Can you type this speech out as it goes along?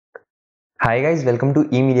Hi guys, welcome to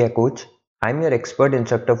eMedia Coach. I'm your expert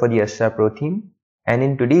instructor for the Astra Pro theme, and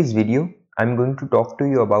in today's video, I'm going to talk to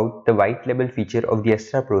you about the white label feature of the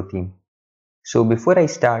Astra Pro theme. So before I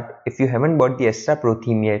start, if you haven't bought the Astra Pro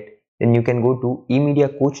theme yet, then you can go to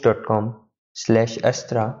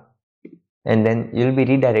emediacoach.com/Astra and then you'll be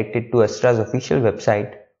redirected to Astra's official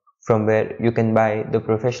website from where you can buy the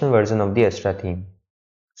professional version of the Astra theme.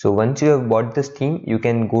 So once you have bought this theme, you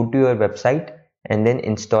can go to your website and then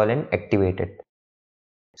install and activate it.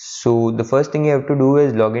 So the first thing you have to do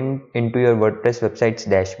is log in into your WordPress website's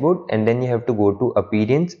dashboard, and then you have to go to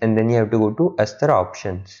Appearance, and then you have to go to Astra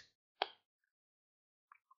Options.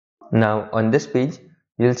 Now on this page,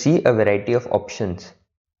 you'll see a variety of options.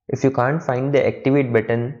 If you can't find the Activate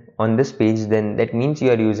button on this page, then that means you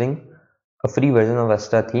are using a free version of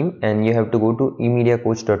Astra theme and you have to go to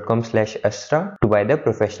emediacoach.com/Astra to buy the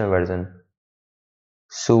professional version.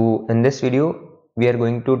 So in this video, we are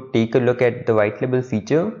going to take a look at the white label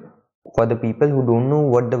feature. For the people who don't know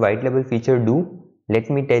what the white label feature do, let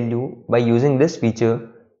me tell you, by using this feature,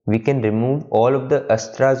 we can remove all of the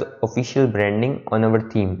Astra's official branding on our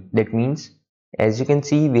theme. That means, as you can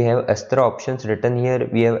see, we have Astra options written here,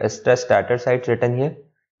 we have Astra starter sites written here,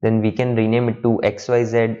 then we can rename it to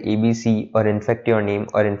XYZ, ABC, or in fact your name,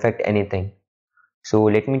 or in fact anything. So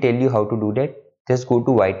let me tell you how to do that. Just go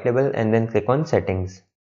to white label and then click on settings.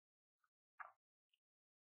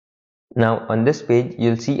 Now on this page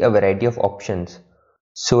you'll see a variety of options.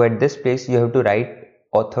 So at this place you have to write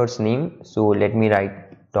author's name. So let me write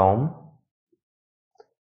Tom,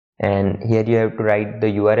 and here you have to write the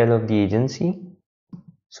URL of the agency.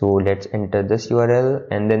 So let's enter this URL,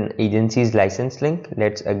 and then agency's license link.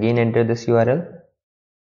 Let's again enter this URL,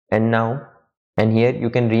 and here you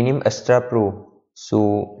can rename Astra Pro.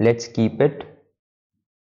 So let's keep it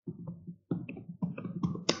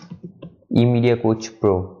eMedia Coach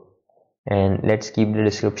Pro, and let's keep the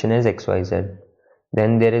description as XYZ.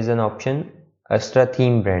 Then there is an option Astra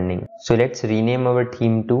theme branding. So let's rename our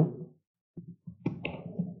theme to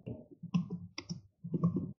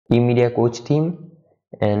eMedia Coach theme,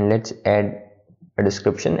 and let's add a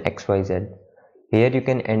description XYZ. Here you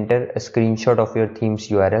can enter a screenshot of your theme's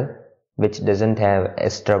URL which doesn't have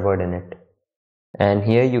Astra word in it, and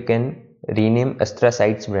here you can rename Astra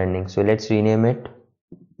sites branding. So let's rename it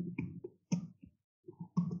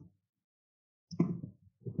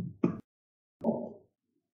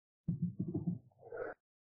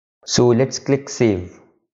So let's click save.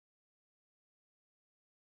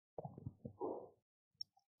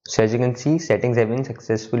 So as you can see, settings have been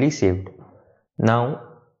successfully saved. Now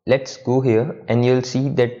let's go here, and you'll see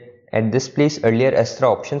that at this place earlier Astra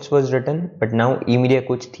options was written, but now eMedia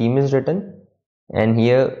Coach theme is written, and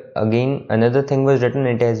here again another thing was written.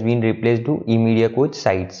 It has been replaced to eMedia Coach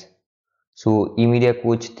sites. So eMedia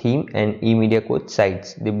Coach theme and eMedia Coach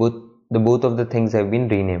sites, both of the things have been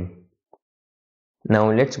renamed.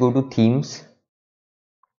 Now let's go to themes,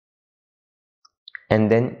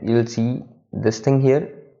 and then you'll see this thing here.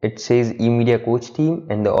 It says eMedia Coach theme,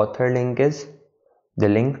 and the author link is the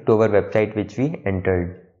link to our website which we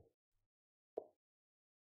entered.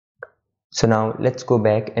 So now let's go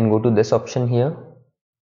back and go to this option here.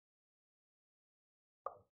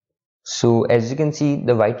 So as you can see,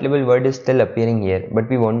 the white label word is still appearing here, but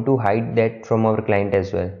we want to hide that from our client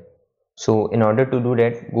as well. So in order to do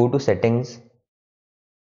that, go to settings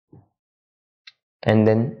and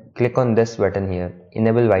then click on this button here,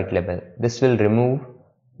 enable white label. This will remove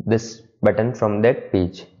this button from that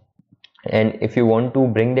page, and if you want to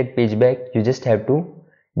bring that page back, you just have to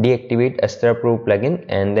deactivate Astra Pro plugin,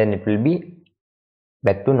 and then it will be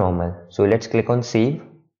back to normal. So let's click on save,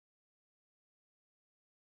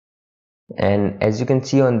 and as you can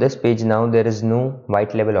see on this page now, there is no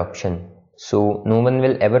white label option. So no one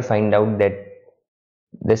will ever find out that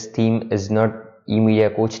this theme is not eMedia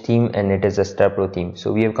Coach theme and it is Astra Pro theme.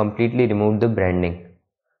 So we have completely removed the branding.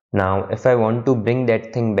 Now if I want to bring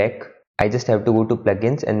that thing back, I just have to go to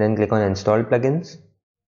plugins and then click on install plugins,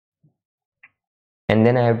 and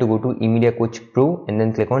then I have to go to eMedia Coach Pro and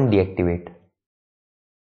then click on deactivate.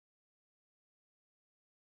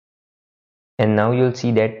 And now you'll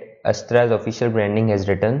see that Astra's official branding has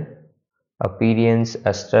written Appearance,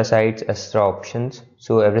 Astra sites, Astra options.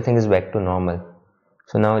 So everything is back to normal.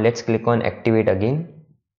 So now let's click on activate again.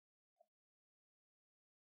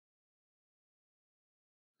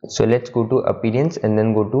 So let's go to appearance and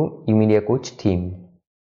then go to eMedia Coach theme.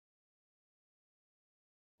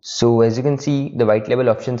 So as you can see, the white label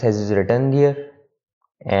options has written here,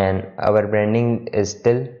 and our branding is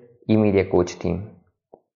still eMedia Coach theme.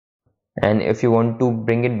 And if you want to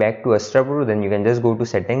bring it back to Astra Pro, then you can just go to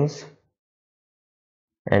settings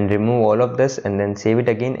and remove all of this and then save it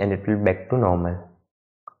again, and it will be back to normal.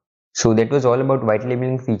 So that was all about white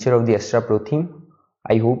labeling feature of the Astra Pro theme.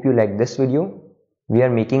 I hope you liked this video. We are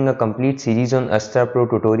making a complete series on Astra Pro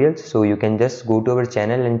tutorials, so you can just go to our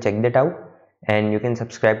channel and check that out, and you can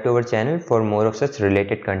subscribe to our channel for more of such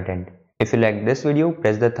related content. If you like this video,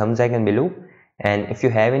 press the thumbs icon below, and if you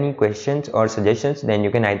have any questions or suggestions, then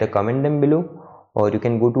you can either comment them below, or you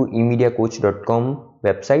can go to emediacoach.com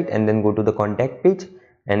website and then go to the contact page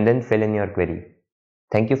and then fill in your query.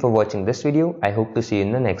 Thank you for watching this video. I hope to see you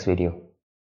in the next video.